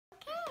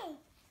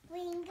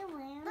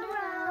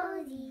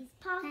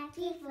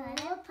basket full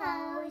of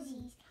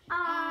posies.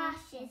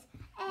 Ashes,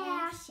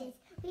 ashes,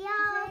 we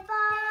all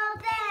fall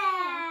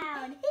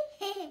down.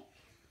 Okay,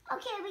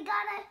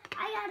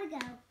 I gotta go.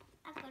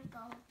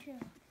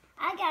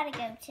 I gotta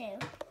go too.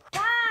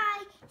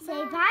 Bye.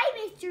 Say bye,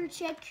 Mr.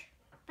 Chick.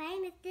 Bye,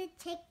 Mr.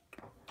 Chick.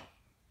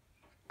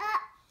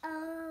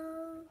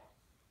 Uh-oh.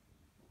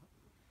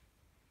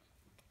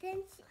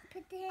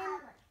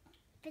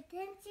 But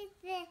then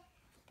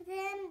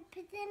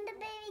the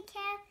baby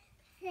cat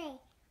say,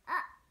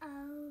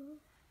 uh-oh.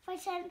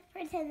 Pretend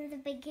that the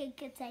big kid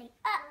could say,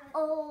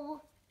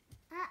 uh-oh.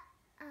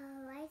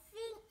 Uh-oh, I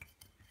think.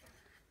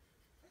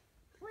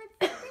 What's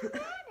the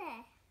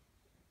matter,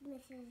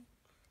 Mrs.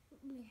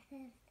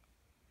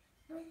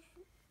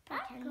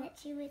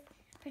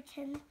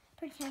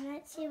 Pretend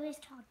that she was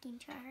talking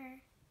to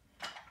her.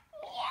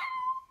 Meow,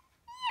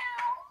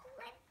 meow.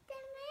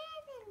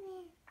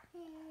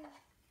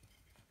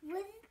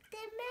 What's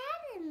the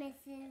matter,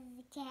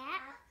 Mrs.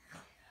 Cat?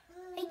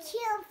 I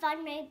can't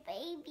find my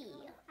baby.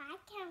 I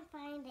can't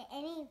find it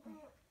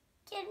anywhere.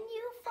 Can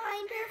you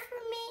find her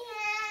for me?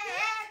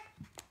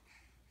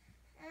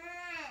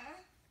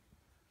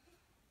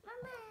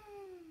 Mama.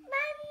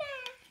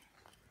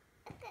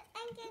 I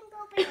can go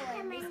back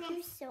to my nest. Thank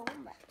you so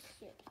much,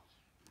 Judy.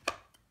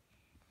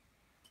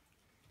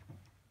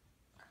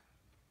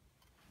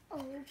 Oh,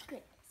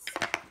 goodness.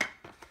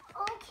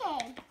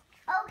 Okay,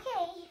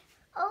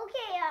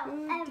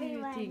 everyone. Who do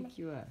you think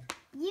you are?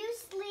 You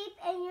sleep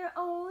in your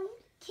own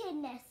kid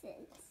nests.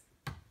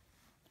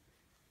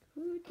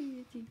 Who do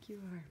you think you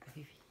are,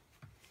 baby?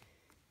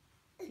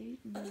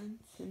 8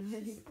 months and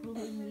already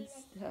pulling this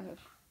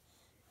stuff.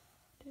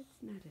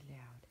 That's not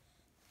allowed.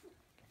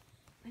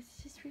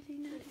 It's just really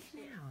not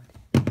allowed.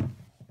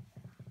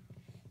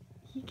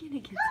 You're gonna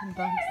get some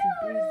bumps and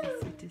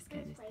bruises with this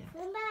kind of stuff.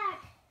 Come back.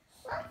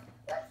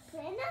 Let's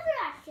play another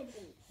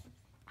activity.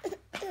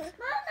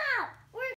 Mama!